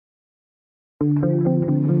Bridging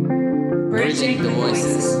the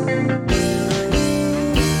Voices.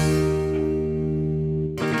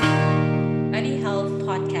 MediHealth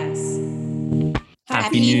Podcast.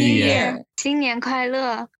 Happy New Year! 新年快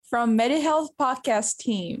乐! From MediHealth Podcast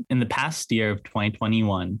team. In the past year of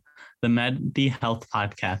 2021, the MediHealth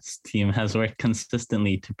Podcast team has worked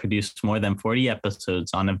consistently to produce more than 40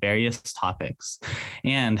 episodes on various topics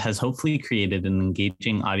and has hopefully created an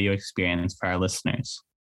engaging audio experience for our listeners.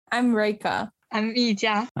 I'm Reika. I'm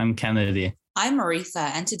Yijia. I'm Kennedy. I'm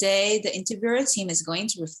Maritha, and today the interviewer team is going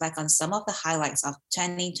to reflect on some of the highlights of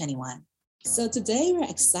 2021. So today we're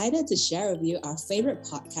excited to share with you our favorite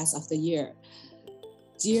podcast of the year.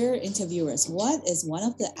 Dear interviewers, what is one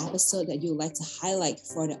of the episodes that you'd like to highlight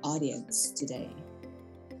for the audience today?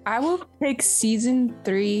 I will pick season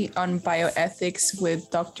 3 on bioethics with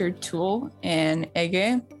Dr. Tool and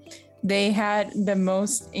Ege. They had the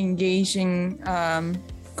most engaging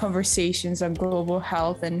conversations on global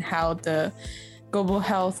health and how the global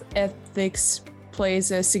health ethics plays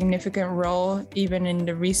a significant role even in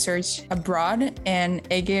the research abroad. And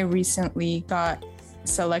Ege recently got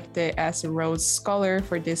selected as a Rhodes Scholar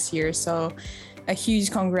for this year, so a huge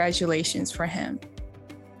congratulations for him.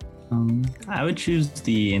 I would choose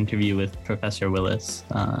the interview with Professor Willis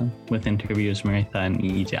with interviewers Maritha and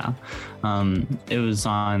Yijia. It was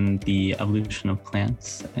on the evolution of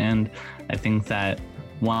plants, and I think that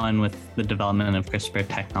one, with the development of CRISPR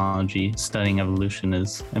technology, studying evolution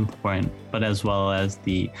is important, but as well as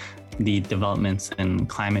the developments in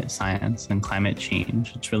climate science and climate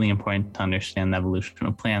change, it's really important to understand the evolution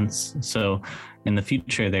of plants. So in the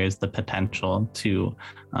future, there's the potential to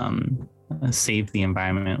save the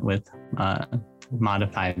environment with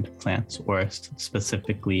modified plants or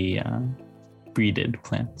specifically breeded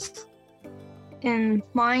plants. And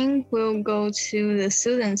mine will go to the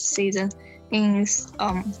students season in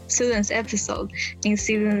students episode in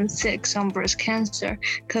season 6 on breast cancer,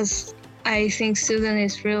 because I think Susan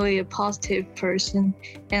is really a positive person,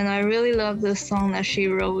 and I really love the song that she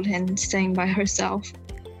wrote and sang by herself.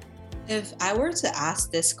 If I were to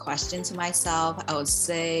ask this question to myself, I would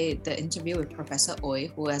say the interview with Professor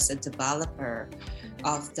Ooi, who is a developer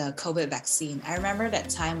of the COVID vaccine. I remember that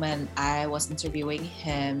time when I was interviewing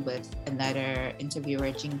him with another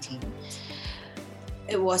interviewer, Jing Ting.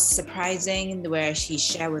 It was surprising where she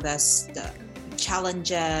shared with us the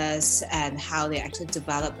challenges and how they actually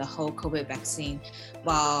developed the whole COVID vaccine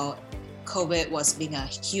while COVID was being a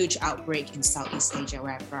huge outbreak in Southeast Asia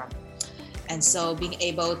where I'm from. And so being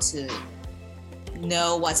able to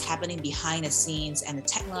know what's happening behind the scenes and the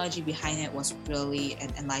technology behind it was really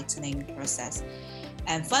an enlightening process.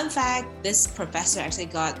 And fun fact, this professor actually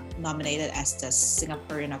got nominated as the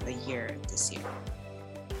Singaporean of the Year this year.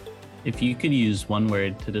 If you could use one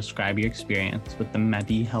word to describe your experience with the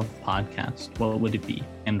MediHealth Podcast, what would it be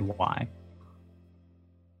and why?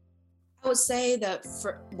 I would say that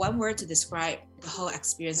for one word to describe the whole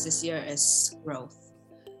experience this year is growth.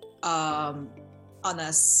 On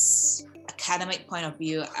an academic point of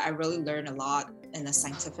view, I really learned a lot in the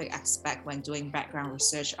scientific aspect when doing background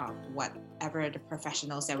research on whatever the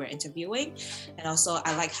professionals that we're interviewing. And also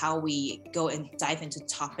I like how we go and dive into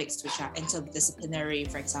topics which are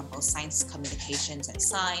interdisciplinary, for example, science communications and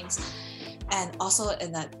science. And also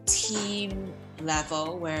in a team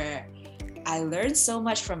level where I learned so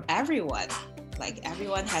much from everyone. Like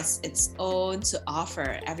everyone has its own to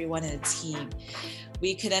offer, everyone in the team.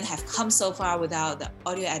 We couldn't have come so far without the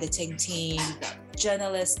audio editing team, the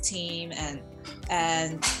journalist team,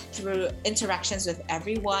 and through interactions with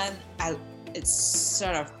everyone, it's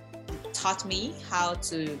sort of taught me how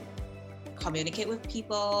to communicate with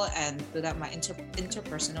people and build up my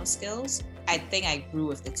interpersonal skills. I think I grew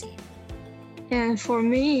with the team. And for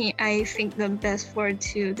me, I think the best word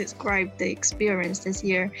to describe the experience this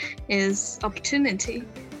year is opportunity.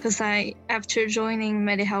 Because after joining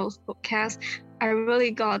MediHealth Podcast, I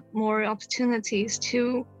really got more opportunities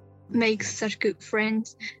to make such good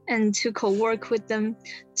friends and to co-work with them,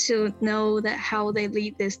 to know that how they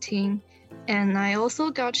lead this team. And I also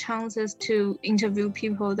got chances to interview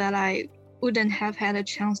people that I wouldn't have had a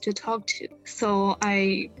chance to talk to. So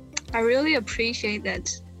I really appreciate that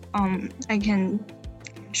I can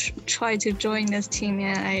try to join this team,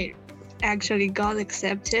 and I actually got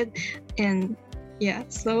accepted. And yeah,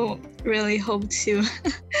 so really hope to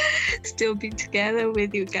still be together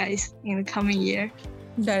with you guys in the coming year.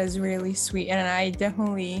 That is really sweet. And I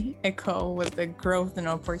definitely echo with the growth and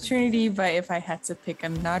opportunity. But if I had to pick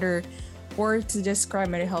another word to describe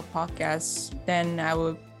MediHealth Podcast, then I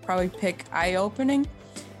would probably pick eye-opening.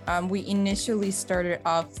 We initially started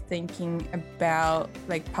off thinking about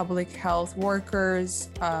like public health workers,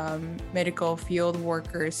 medical field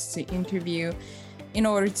workers to interview in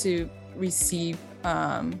order to receive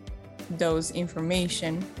those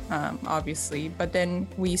information, obviously. But then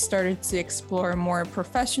we started to explore more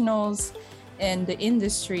professionals in the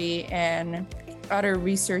industry and other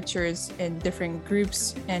researchers in different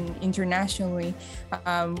groups and internationally.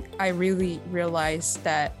 I really realized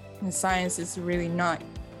that science is really not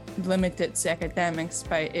limited to academics,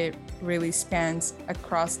 but it really spans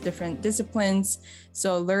across different disciplines.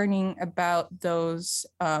 So learning about those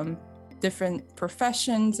different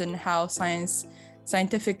professions and how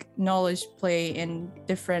scientific knowledge play in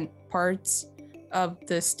different parts of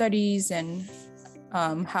the studies and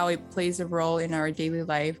how it plays a role in our daily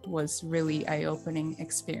life was really eye-opening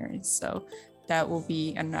experience. So that will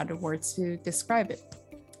be another word to describe it.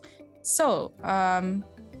 So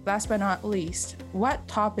last but not least, what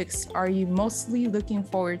topics are you mostly looking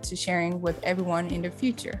forward to sharing with everyone in the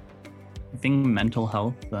future? I think mental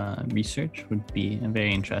health research would be a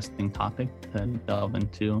very interesting topic to delve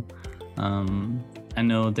into. I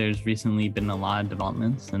know there's recently been a lot of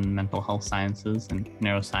developments in mental health sciences and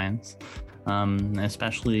neuroscience,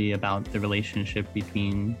 especially about the relationship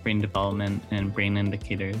between brain development and brain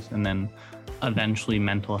indicators, and then eventually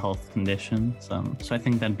mental health conditions. So I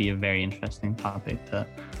think that'd be a very interesting topic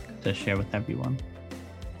to share with everyone.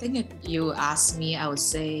 I think if you ask me, I would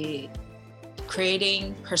say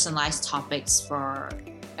creating personalized topics for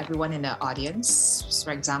everyone in the audience.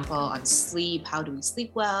 For example, on sleep, how do we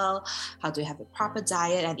sleep well? How do we have a proper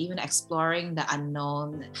diet? And even exploring the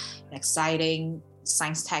unknown and exciting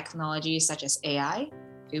science technologies such as AI.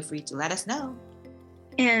 Feel free to let us know.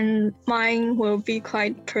 And mine will be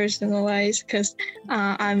quite personalized because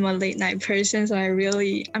I'm a late night person, so I'm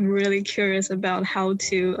really curious about how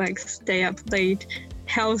to like stay up late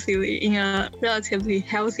healthily in a relatively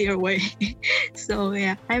healthier way. So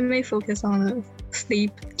yeah, I may focus on the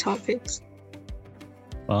sleep topics.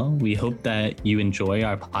 Well, we hope that you enjoy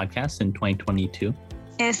our podcast in 2022.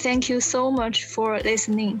 And thank you so much for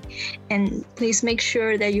listening. And please make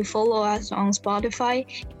sure that you follow us on Spotify,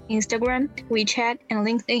 Instagram, WeChat, and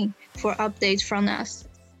LinkedIn for updates from us.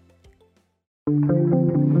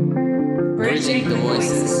 Bridging the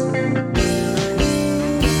Voices.